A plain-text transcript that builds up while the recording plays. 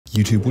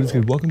YouTube, what is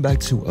good? Welcome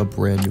back to a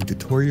brand new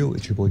tutorial.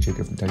 It's your boy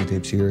Jacob from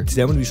tinytapes here.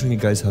 Today I'm going to be showing you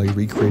guys how I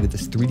recreated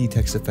this 3D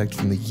text effect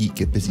from the Yeat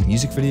Get Busy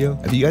music video.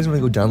 If you guys want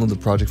to go download the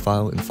project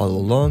file and follow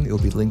along, it will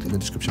be linked in the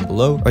description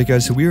below. Alright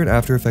guys, so we are in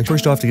After Effects.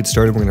 First off, to get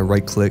started, we're going to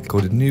right click, go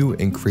to new,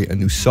 and create a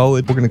new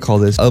solid. We're going to call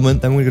this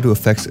element. Then we're going to go to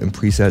effects and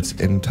presets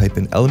and type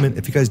in element.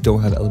 If you guys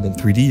don't have element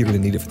 3D, you're going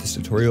to need it for this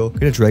tutorial. We're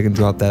going to drag and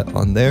drop that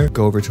on there.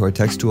 Go over to our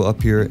text tool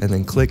up here and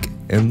then click,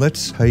 and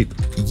let's type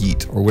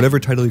Yeat or whatever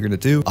title you're going to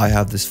do. I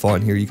have this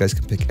font here. You guys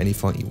can pick any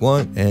font you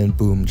want. And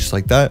boom, just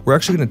like that. We're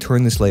actually going to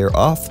turn this layer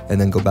off and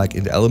then go back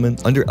into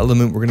element. Under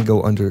element, we're going to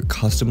go under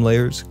custom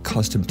layers,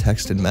 custom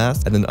text and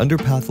mask, and then under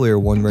path layer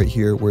 1 right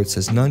here where it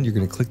says none, you're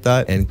going to click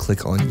that and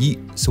click on Yeat.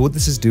 So what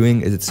this is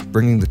doing is it's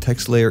bringing the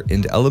text layer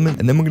into element,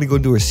 and then we're going to go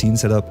into our scene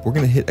setup. We're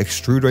going to hit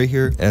extrude right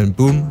here, and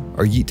boom,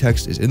 our Yeat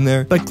text is in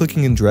there. By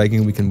clicking and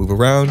dragging, we can move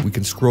around. We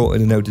can scroll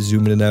in and out to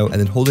zoom in and out, and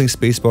then holding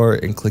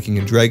spacebar and clicking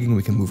and dragging,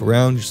 we can move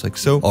around just like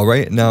so. All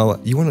right, now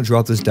you want to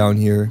drop this down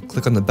here,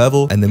 click on the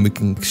bevel, and then we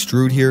can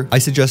extrude here. I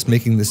suggest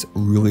making this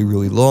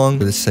really long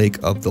for the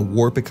sake of the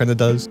warp it kind of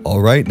does.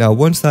 All right, now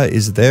once that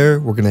is there,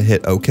 we're gonna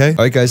hit OK.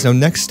 All right guys, now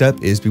next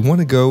step is we want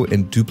to go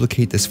and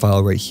duplicate this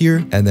file right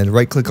here, and then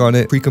right click on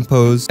it,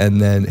 pre-compose,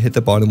 and then hit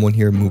the bottom one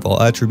here, move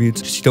all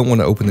attributes. Just you don't want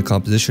to open the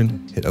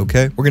composition, hit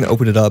OK. We're gonna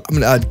open it up. I'm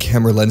gonna add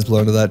camera lens blur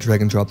onto that,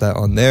 drag and drop that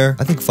on there.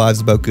 I think 5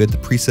 is about good, the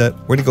preset.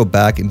 We're gonna go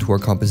back into our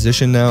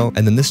composition now,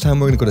 and then this time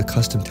we're gonna go to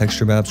custom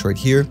texture maps right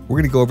here. We're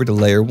gonna go over to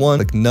layer 1,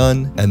 click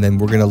none, and then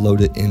we're gonna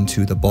load it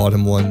into the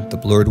bottom one, the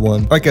blurred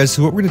one. All right guys,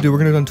 so what we're gonna do, we're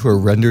gonna go into our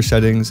render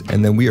settings,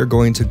 and then we are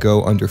going to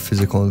go under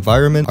physical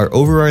environment, our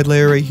override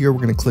layer right here. We're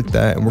gonna click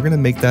that, and we're gonna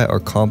make that our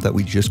comp that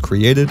we just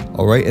created.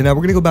 All right, and now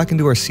we're gonna go back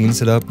into our scene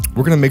setup.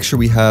 We're gonna make sure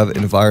we have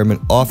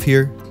environment off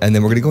here, and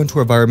then we're gonna go into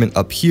our environment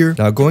up here.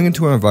 Now going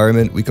into our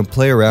environment, we can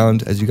play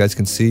around, as you guys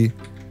can see,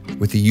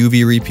 with the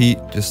UV repeat,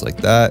 just like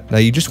that. Now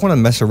you just want to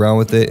mess around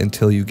with it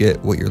until you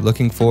get what you're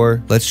looking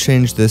for. Let's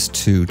change this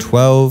to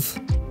 12,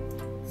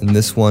 and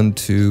this one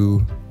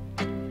to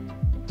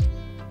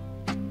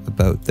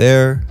about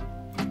there.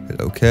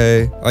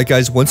 Okay. All right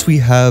guys, once we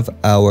have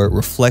our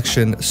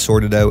reflection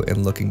sorted out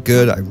and looking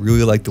good, I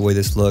really like the way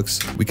this looks,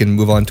 we can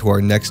move on to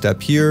our next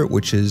step here,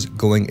 which is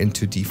going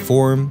into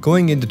deform,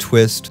 going into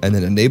twist, and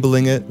then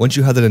enabling it. Once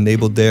you have that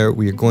enabled there,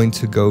 we are going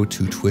to go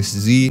to twist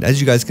Z.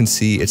 As you guys can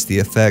see, it's the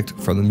effect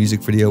from the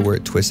music video where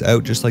it twists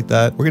out just like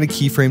that. We're going to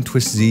keyframe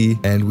twist Z,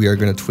 and we are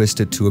going to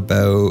twist it to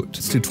about,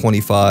 let's do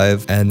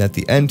 25, and at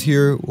the end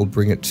here, we'll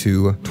bring it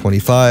to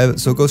 25.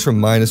 So it goes from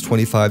minus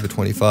 25 to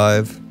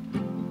 25.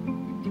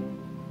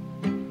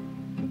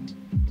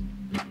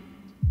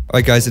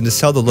 Alright guys, and to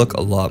sell the look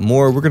a lot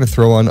more, we're going to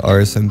throw on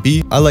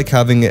RSMB. I like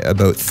having it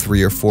about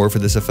 3 or 4 for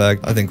this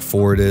effect. I think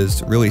 4 it is.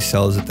 It really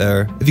sells it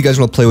there. If you guys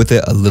want to play with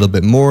it a little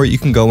bit more, you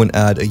can go and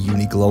add a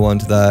uni glow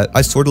onto that.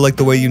 I sort of like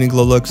the way uni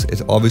glow looks.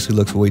 It obviously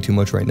looks way too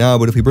much right now,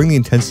 but if we bring the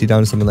intensity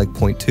down to something like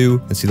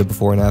 0.2 and see the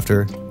before and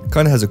after,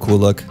 kind of has a cool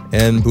look.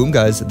 And boom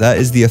guys, that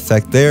is the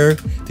effect there.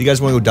 If you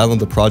guys want to go download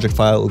the project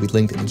file, it will be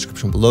linked in the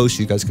description below so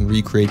you guys can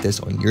recreate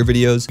this on your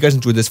videos. If you guys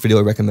enjoyed this video,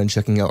 I recommend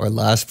checking out our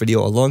last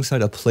video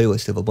alongside a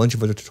playlist of a bunch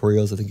of other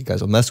tutorials I think you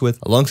guys will mess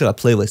with.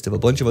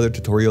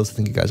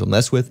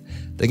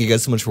 Thank you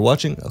guys so much for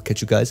watching. I'll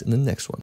catch you guys in the next one.